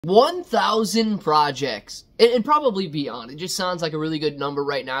1,000 projects, and probably beyond. It just sounds like a really good number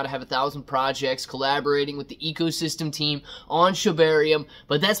right now to have 1,000 projects collaborating with the ecosystem team on Shibarium,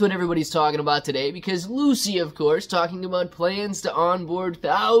 but that's what everybody's talking about today because Lucy, of course, talking about plans to onboard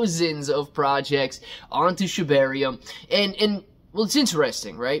thousands of projects onto Shibarium, and well, it's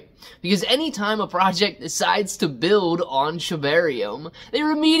interesting, right? Because anytime a project decides to build on Shibarium,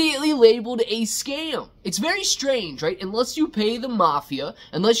 they're immediately labeled a scam. It's very strange, right? Unless you pay the Mafia,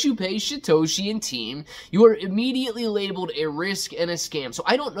 unless you pay Satoshi and team, you are immediately labeled a risk and a scam. So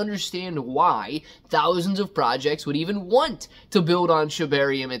I don't understand why thousands of projects would even want to build on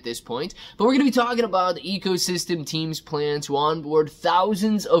Shibarium at this point. But we're going to be talking about the ecosystem team's plan to onboard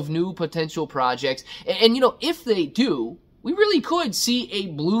thousands of new potential projects. And you know, if they do, we really could see a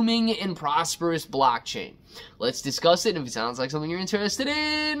blooming and prosperous blockchain. Let's discuss it, and if it sounds like something you're interested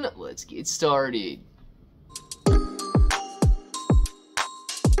in, let's get started.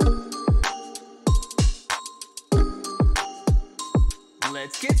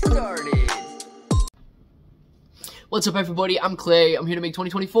 Let's get started. What's up, everybody? I'm Clay. I'm here to make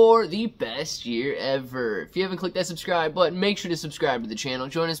 2024 the best year ever. If you haven't clicked that subscribe button, make sure to subscribe to the channel.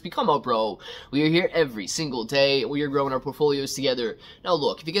 Join us, become a bro. We are here every single day. We are growing our portfolios together. Now,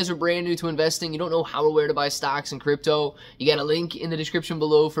 look, if you guys are brand new to investing, you don't know how or where to buy stocks and crypto, you got a link in the description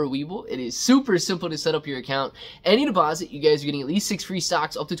below for Webull. It is super simple to set up your account. Any deposit, you guys are getting at least 6 free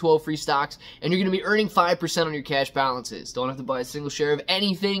stocks, up to 12 free stocks, and you're going to be earning 5% on your cash balances. Don't have to buy a single share of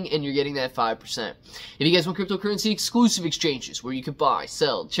anything, and you're getting that 5%. If you guys want cryptocurrency, exclusive exchanges where you can buy,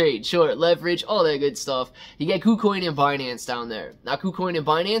 sell, trade, short, leverage, all that good stuff. You get KuCoin and Binance down there. Now, KuCoin and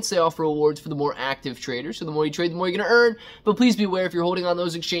Binance, they offer rewards for the more active traders. So the more you trade, the more you're going to earn. But please be aware, if you're holding on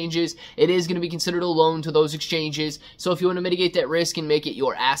those exchanges, it is going to be considered a loan to those exchanges. So if you want to mitigate that risk and make it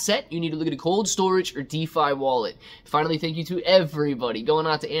your asset, you need to look at a cold storage or DeFi wallet. Finally, thank you to everybody going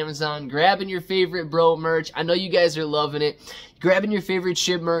out to Amazon, grabbing your favorite bro merch. I know you guys are loving it. Grabbing your favorite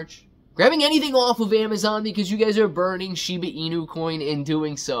SHIB merch. Grabbing anything off of Amazon because you guys are burning Shiba Inu Coin in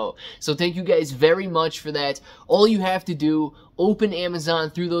doing so. So thank you guys very much for that. All you have to do, open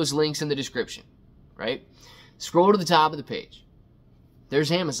Amazon through those links in the description, right? Scroll to the top of the page.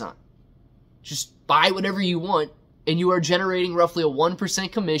 There's Amazon. Just buy whatever you want, and you are generating roughly a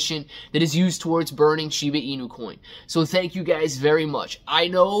 1% commission that is used towards burning Shiba Inu Coin. So thank you guys very much. I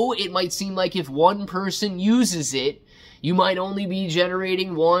know it might seem like if one person uses it, you might only be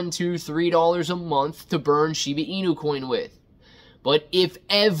generating $1, $2, $3 a month to burn Shiba Inu Coin with. But if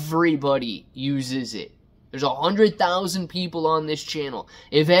everybody uses it, there's 100,000 people on this channel.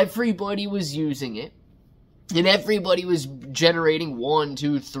 If everybody was using it, and everybody was generating $1,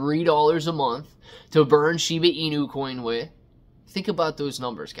 $2, $3 a month to burn Shiba Inu Coin with, think about those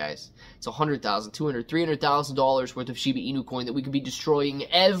numbers, guys. It's $100,000, $200,000, $300,000 worth of Shiba Inu Coin that we could be destroying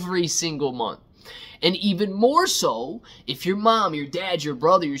every single month. And even more so, if your mom, your dad, your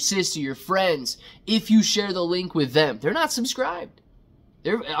brother, your sister, your friends, if you share the link with them, they're not subscribed.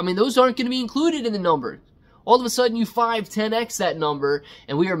 Those aren't going to be included in the number. All of a sudden, you 5, 10x that number,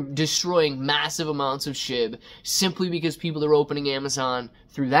 and we are destroying massive amounts of SHIB simply because people are opening Amazon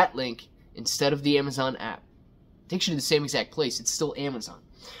through that link instead of the Amazon app. It takes you to the same exact place. It's still Amazon.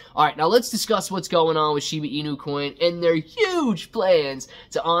 Alright, now let's discuss what's going on with Shiba Inu Coin and their huge plans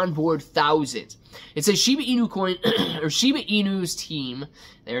to onboard thousands. It says Shiba Inu Coin, or Shiba Inu's team,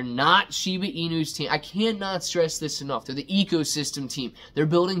 they're not Shiba Inu's team. I cannot stress this enough. They're the ecosystem team. They're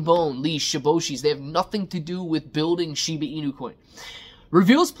building Bone, Leash, Shiboshis. They have nothing to do with building Shiba Inu Coin.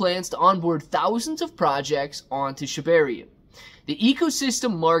 Reveals plans to onboard thousands of projects onto Shibarium. The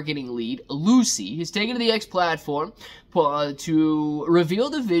ecosystem marketing lead, Lucy, has taken to the X platform to reveal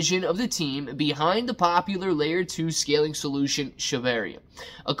the vision of the team behind the popular Layer 2 scaling solution, Shibarium.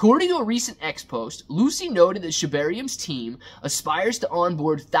 According to a recent X post, Lucy noted that Shibarium's team aspires to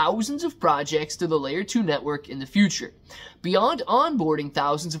onboard thousands of projects to the Layer 2 network in the future. Beyond onboarding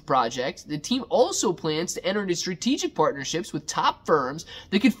thousands of projects, the team also plans to enter into strategic partnerships with top firms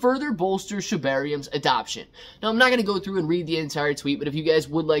that could further bolster Shibarium's adoption. Now, I'm not going to go through and read the entire tweet, but if you guys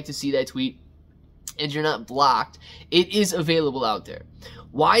would like to see that tweet, and you're not blocked, it is available out there.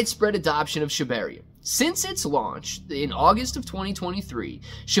 Widespread adoption of Shibarium. Since its launch in August of 2023,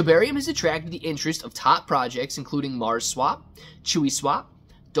 Shibarium has attracted the interest of top projects including Mars Swap, Chewy Swap,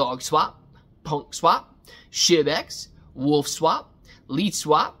 Dog Swap, Punk Swap, ShibX, Wolf Swap, Lead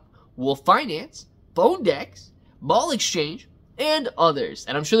Swap, Wolf Finance, Bone Dex, Ball Exchange, and others.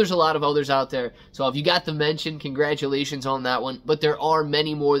 And I'm sure there's a lot of others out there. So if you got the mention, congratulations on that one. But there are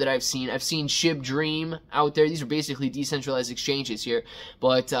many more that I've seen. I've seen SHIB Dream out there. These are basically decentralized exchanges here.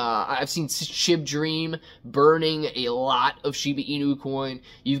 But I've seen SHIB Dream burning a lot of Shiba Inu coin.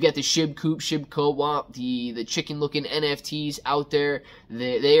 You've got the SHIB Coop, SHIB Co-op, the chicken-looking NFTs out there.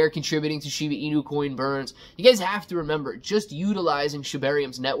 They are contributing to Shiba Inu coin burns. You guys have to remember, just utilizing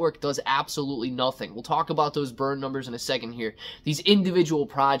Shibarium's network does absolutely nothing. We'll talk about those burn numbers in a second here. These individual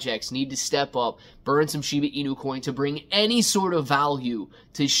projects need to step up, burn some Shiba Inu coin to bring any sort of value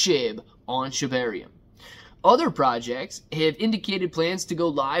to SHIB on Shibarium. Other projects have indicated plans to go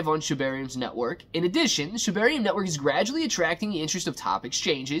live on Shibarium's network. In addition, the Shibarium network is gradually attracting the interest of top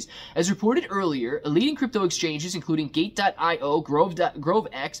exchanges. As reported earlier, leading crypto exchanges including Gate.io,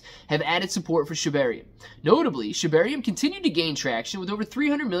 GroveX have added support for Shibarium. Notably, Shibarium continued to gain traction with over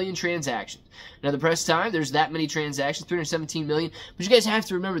 300 million transactions. Now, the press time, there's that many transactions, 317 million, but you guys have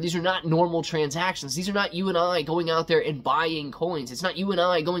to remember, these are not normal transactions. These are not you and I going out there and buying coins. It's not you and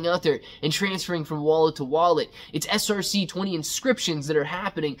I going out there and transferring from wallet to wallet. It's SRC20 inscriptions that are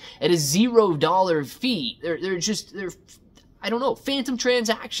happening at a $0 fee. They're I don't know, phantom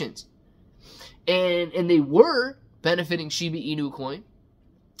transactions. And they were benefiting Shiba Inu coin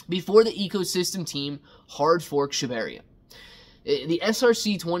before the ecosystem team hard forked Shibarium. The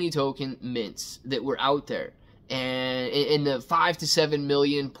SRC20 token mints that were out there and in the 5 to 7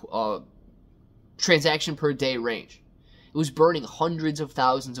 million transaction per day range, it was burning hundreds of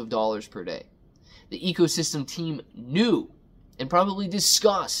thousands of dollars per day. The ecosystem team knew and probably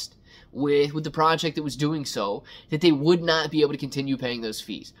discussed with the project that was doing so that they would not be able to continue paying those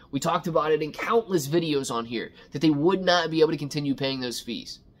fees. We talked about it in countless videos on here that they would not be able to continue paying those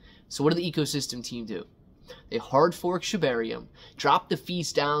fees. So what did the ecosystem team do? They hard forked Shibarium, dropped the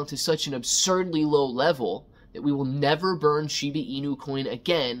fees down to such an absurdly low level that we will never burn Shiba Inu coin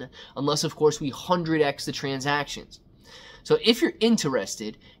again unless, of course, we 100x the transactions. So if you're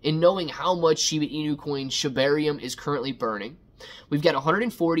interested in knowing how much Shiba Inu coin Shibarium is currently burning, we've got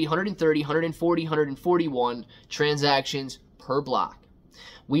 140, 130, 140, 141 transactions per block.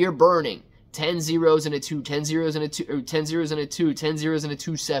 We are burning 10 zeros and a 2, 10 zeros and a 2, or 10 zeros and a 2, 10 zeros and a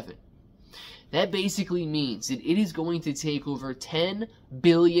 2, 7. That basically means that it is going to take over 10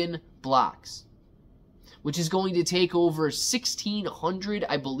 billion blocks, which is going to take over 1,600,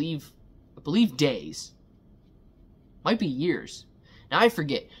 I believe days. Might be years. Now I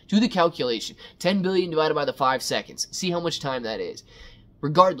forget. Do the calculation. 10 billion divided by the 5 seconds. See how much time that is.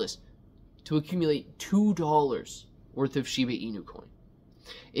 Regardless, to accumulate $2 worth of Shiba Inu coin,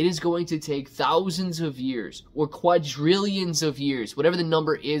 it is going to take thousands of years or quadrillions of years, whatever the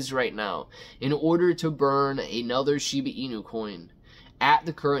number is right now, in order to burn another Shiba Inu coin at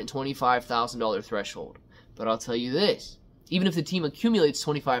the current $25,000 threshold. But I'll tell you this, even if the team accumulates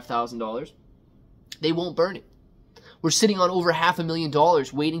 $25,000, they won't burn it. We're sitting on over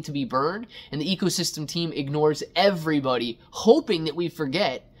 $500,000 waiting to be burned, and the ecosystem team ignores everybody, hoping that we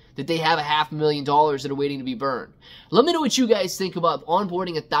forget that they have $500,000 that are waiting to be burned. Let me know what you guys think about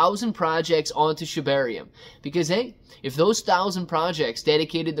onboarding 1,000 projects onto Shibarium. Because, hey, if those 1,000 projects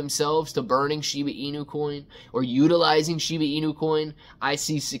dedicated themselves to burning Shiba Inu coin or utilizing Shiba Inu coin, I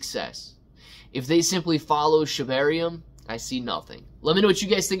see success. If they simply follow Shibarium, I see nothing. Let me know what you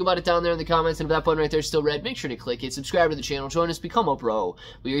guys think about it down there in the comments, and if that button right there is still red, make sure to click it, subscribe to the channel, join us, become a bro.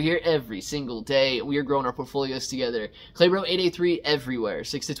 We are here every single day, and we are growing our portfolios together. ClayBro 883 everywhere,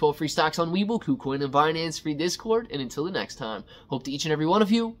 6 to 12 free stocks on Webull, KuCoin, and Binance, free Discord, and until the next time, hope to each and every one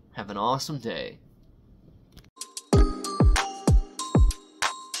of you have an awesome day.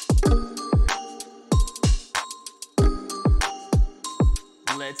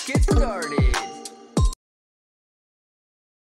 Let's get started.